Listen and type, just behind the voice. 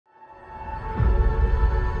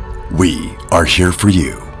We are here for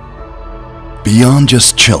you. Beyond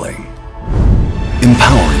just chilling,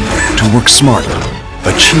 empowering you to work smarter,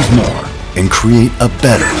 achieve more, and create a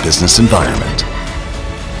better business environment.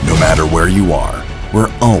 No matter where you are, we're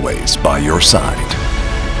always by your side.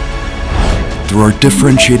 Through our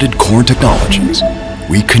differentiated core technologies,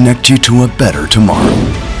 we connect you to a better tomorrow.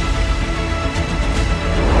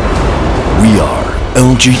 We are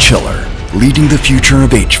LG Chiller, leading the future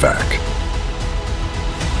of HVAC.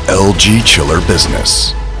 LG Chiller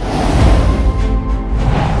Business.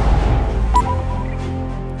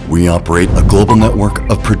 We operate a global network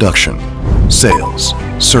of production, sales,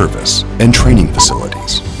 service, and training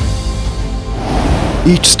facilities.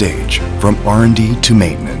 Each stage, from R&D to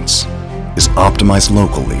maintenance, is optimized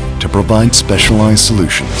locally to provide specialized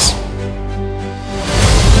solutions.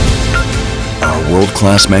 Our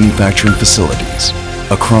world-class manufacturing facilities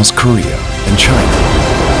across Korea and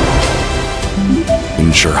China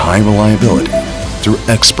ensure high reliability through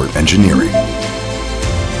expert engineering.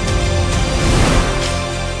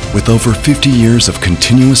 With over 50 years of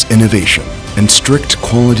continuous innovation and strict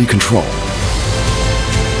quality control,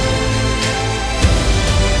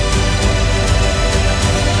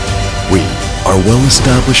 we are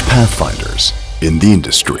well-established pathfinders in the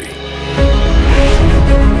industry.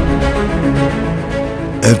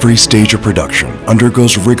 Every stage of production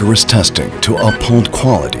undergoes rigorous testing to uphold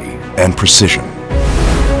quality and precision.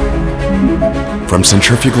 From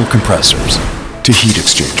centrifugal compressors to heat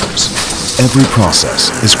exchangers, every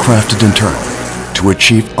process is crafted internally to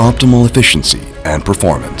achieve optimal efficiency and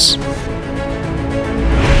performance.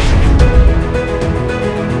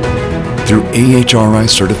 Through AHRI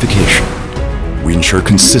certification, we ensure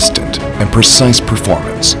consistent and precise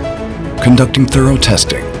performance, conducting thorough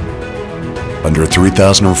testing under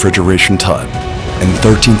 3,000 refrigeration ton and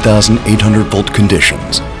 13,800 volt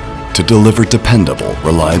conditions to deliver dependable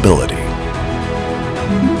reliability.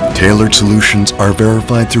 Tailored solutions are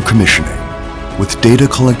verified through commissioning, with data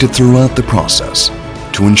collected throughout the process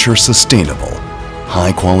to ensure sustainable,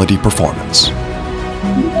 high-quality performance.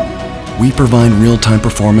 We provide real-time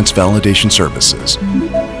performance validation services,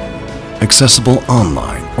 accessible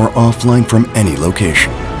online or offline from any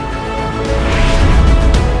location.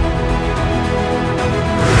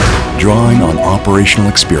 Drawing on operational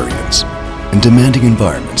experience in demanding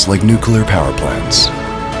environments like nuclear power plants,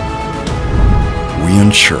 we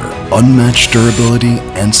ensure unmatched durability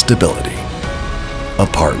and stability. A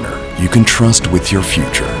partner you can trust with your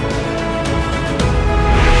future.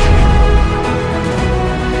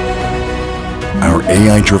 Our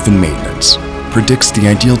AI-driven maintenance predicts the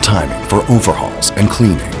ideal timing for overhauls and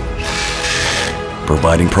cleaning,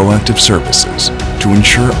 providing proactive services to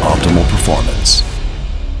ensure optimal performance.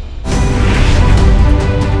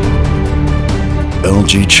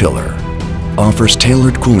 LG Chiller offers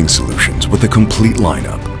tailored cooling solutions with a complete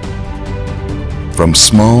lineup, from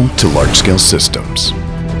small to large-scale systems.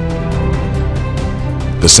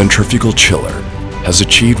 The centrifugal chiller has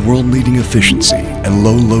achieved world-leading efficiency and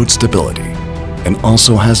low load stability, and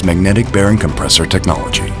also has magnetic bearing compressor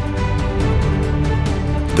technology.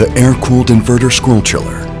 The air-cooled inverter scroll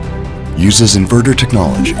chiller uses inverter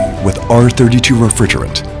technology with R32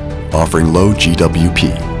 refrigerant, offering low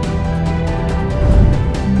GWP.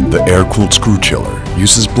 The air-cooled screw chiller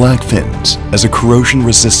uses black fins as a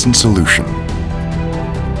corrosion-resistant solution,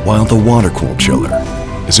 while the water-cooled chiller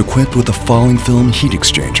is equipped with a falling film heat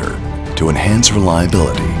exchanger to enhance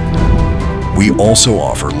reliability. We also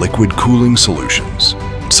offer liquid cooling solutions,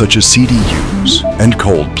 such as CDUs and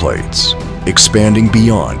cold plates, expanding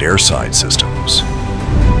beyond airside systems.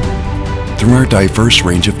 Through our diverse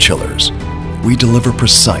range of chillers, we deliver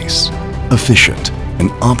precise, efficient, and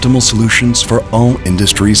optimal solutions for all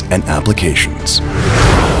industries and applications.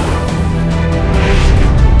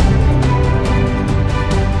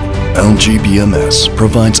 LG BMS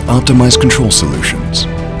provides optimized control solutions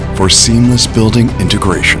for seamless building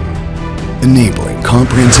integration, enabling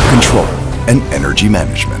comprehensive control and energy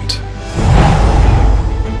management.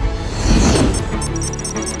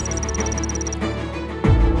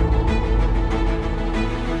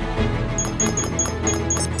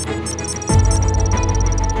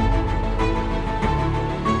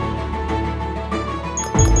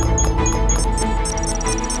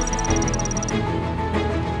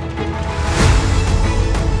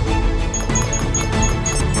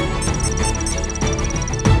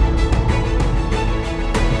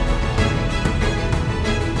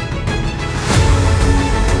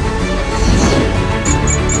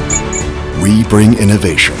 We bring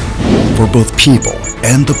innovation for both people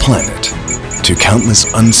and the planet to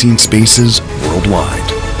countless unseen spaces worldwide.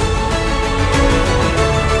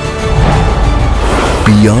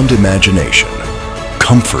 beyond imagination.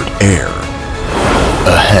 Comfort air.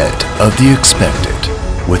 Ahead of the expected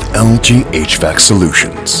with LG HVAC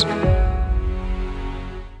solutions.